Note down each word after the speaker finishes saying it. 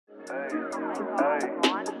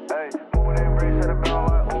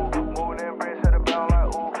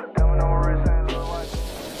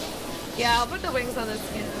Yeah, I'll put the wings on the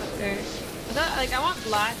skin after. Like, I want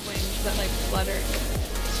black wings that like flutter.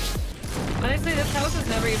 Honestly, this house is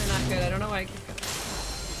never even that good. I don't know why I keep going.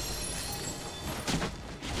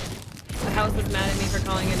 The house is mad at me for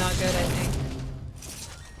calling it not good, I think.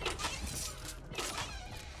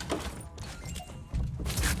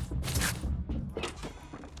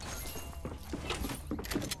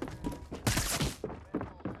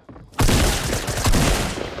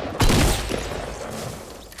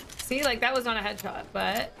 See, like that was not a headshot,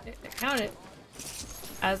 but it counted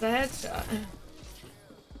as a headshot.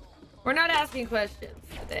 We're not asking questions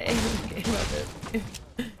today.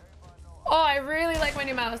 Oh, I really like my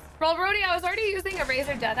new mouse. Well, Brody, I was already using a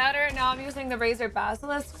Razer Death Adder, and now I'm using the Razer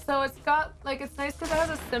Basilisk. So it's got, like, it's nice because it has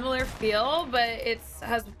a similar feel, but it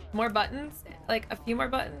has more buttons, like a few more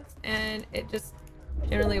buttons, and it just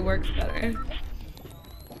generally works better.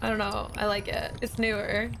 I don't know. I like it. It's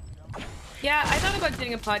newer. Yeah, I thought about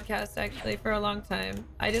doing a podcast actually for a long time.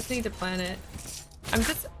 I just need to plan it.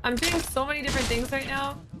 I'm doing so many different things right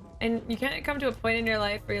now, and you can't come to a point in your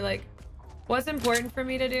life where you're like, what's important for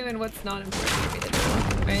me to do and what's not important for me to do,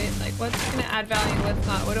 right? Like, what's gonna add value and what's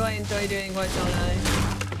not? What do I enjoy doing? What don't I?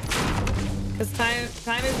 Because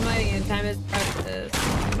time is money and time is precious.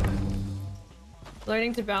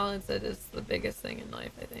 Learning to balance it is the biggest thing in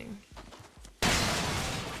life, I think.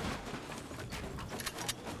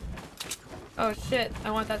 Oh shit,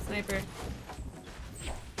 I want that sniper.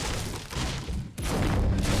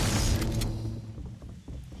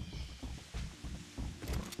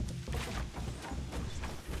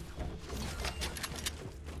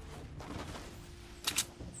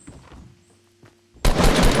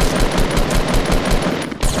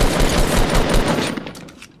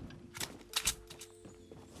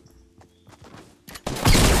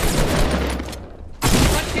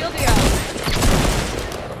 What shield do you have?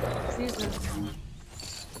 Jesus.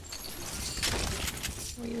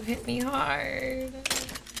 Oh, you hit me hard.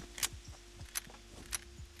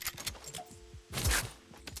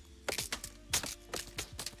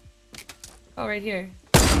 Oh, right here.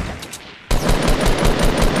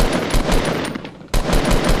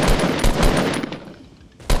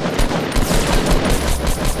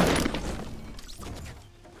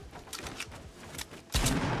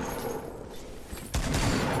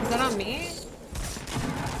 Is that on me?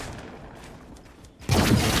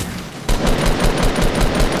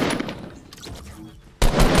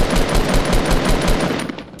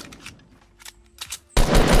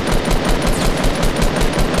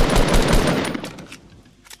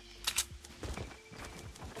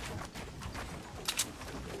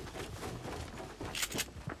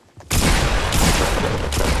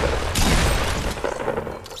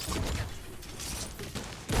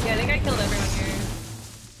 Yeah, I think I killed everyone here.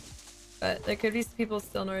 But there could be people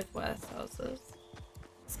still northwest houses.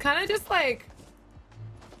 It's kind of just like,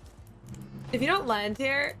 if you don't land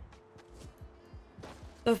here,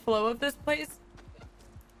 the flow of this place,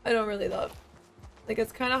 I don't really love. Like,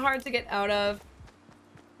 it's kind of hard to get out of.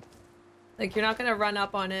 Like, you're not gonna run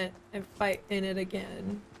up on it and fight in it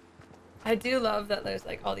again. I do love that there's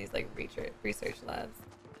like all these like research labs.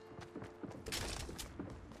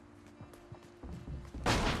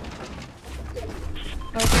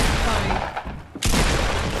 Okay, sorry.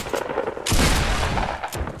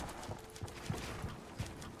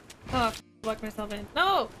 Oh, locked myself in.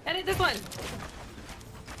 No! Edit this one!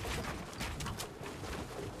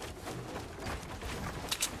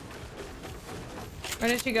 Where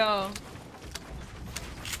did she go?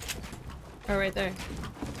 Oh, right there.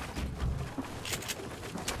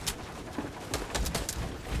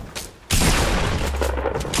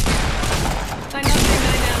 I know 9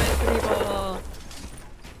 damage to people.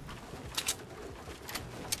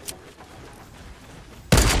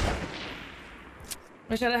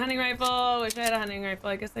 Wish I had a hunting rifle. Wish I had a hunting rifle.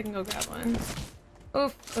 I guess I can go grab one.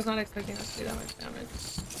 Oof, was not expecting us to do that much damage.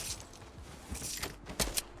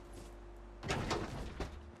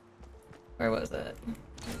 Where was it?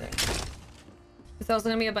 Right there. There's also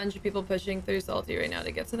gonna be a bunch of people pushing through Salty right now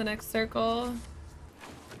to get to the next circle.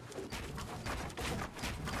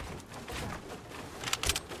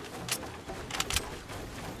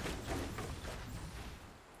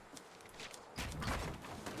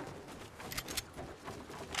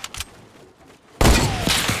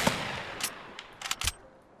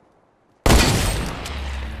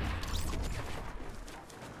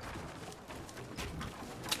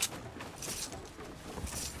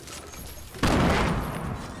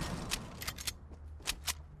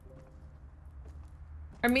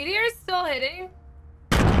 Are meteors still hitting?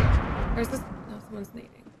 Where's this? No, someone's nading.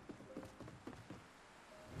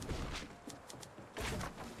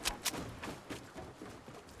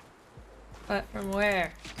 But from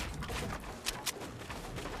where?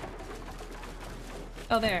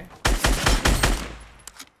 Oh, there.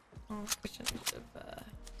 Oh, I should have,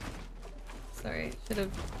 sorry, should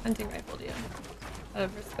have hunting rifled you. Out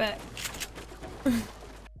of respect.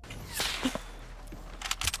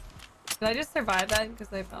 Did I just survive that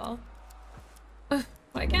because I fell?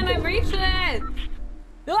 Why can't I reach it?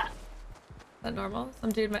 Ah! Is that normal?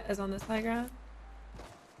 Some dude is on this high ground.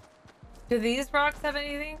 Do these rocks have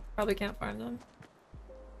anything? Probably can't farm them.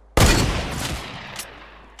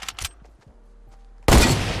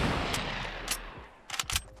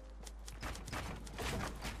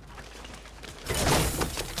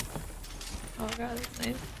 Oh god, that's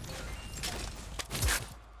nice.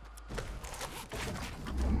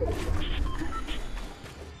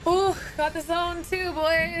 Ooh, got the zone too,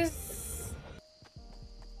 boys.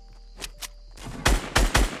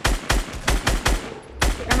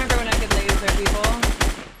 I remember when I could laser people.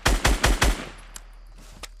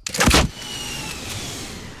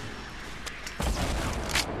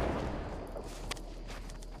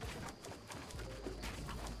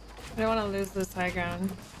 I don't want to lose this high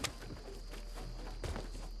ground.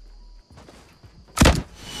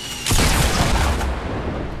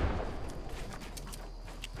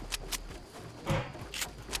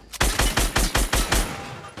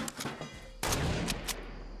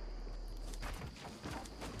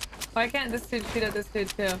 Why can't this dude shoot at this dude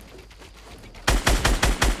too?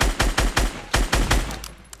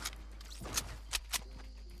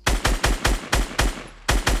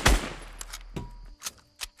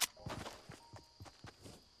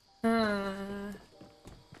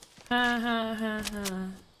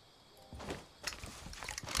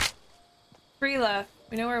 Three left.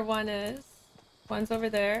 We know where one is. One's over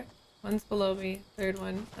there. One's below me. Third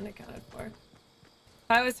one unaccounted for.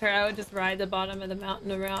 If I was her, I would just ride the bottom of the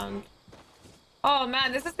mountain around. Oh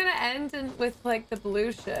man, this is gonna end with like the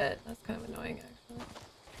blue shit. That's kind of annoying actually.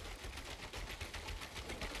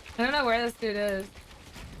 I don't know where this dude is.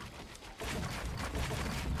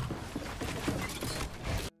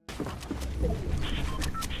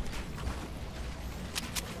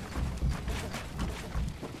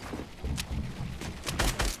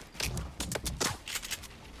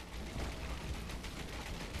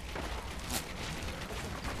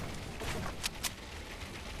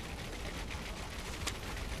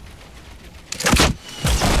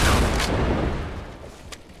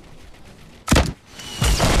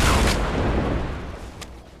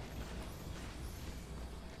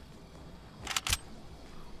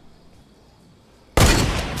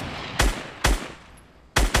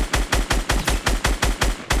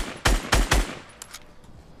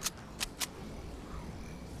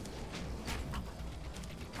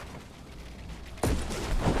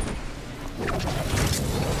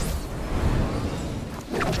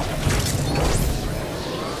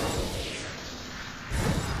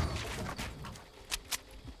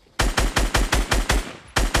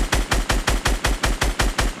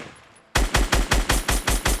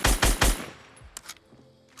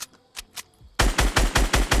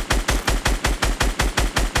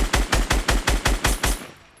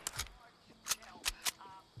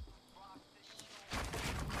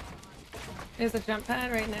 There's a jump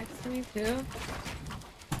pad right next to me too.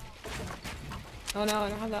 Oh no, I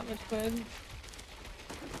don't have that much wood.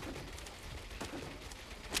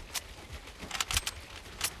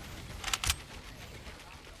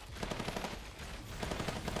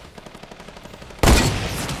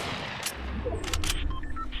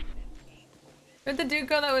 Where'd the dude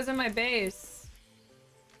go that was in my base?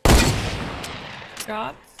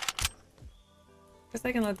 Dropped? Guess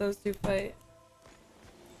I can let those two fight.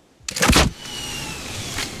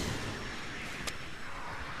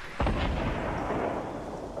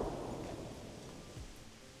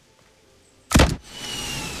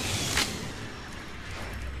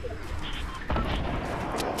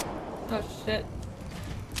 Oh shit.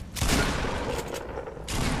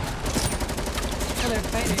 Oh, they're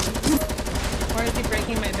fighting. Or is he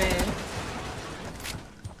breaking my bay?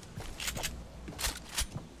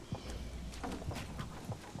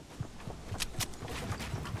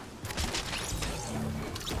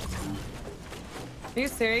 Are you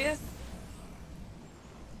serious?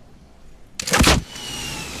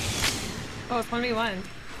 Oh, it's 1v1.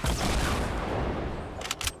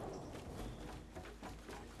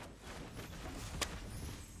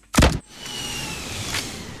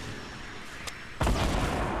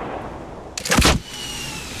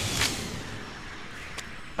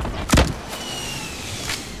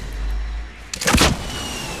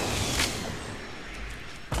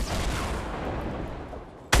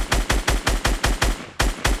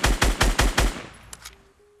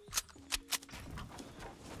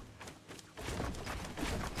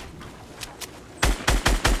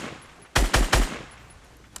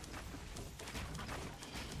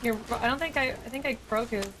 I don't think I think I broke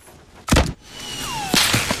his.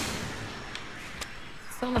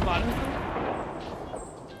 Still on the bottom of something?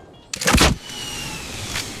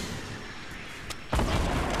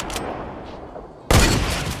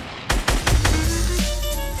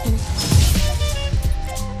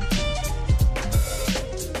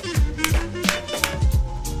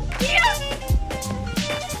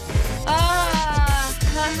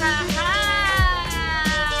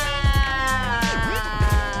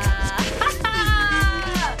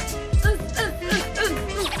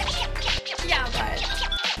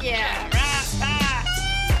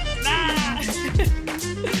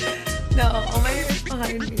 No, all my hair is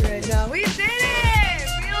behind me right now. We did it!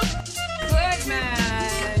 Feels good,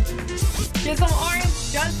 man. Get some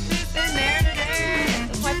orange justice in there today.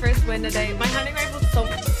 That's my first win today. My hunting rifle's so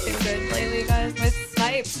fucking good lately, guys. My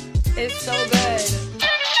snipe is so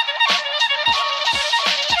good.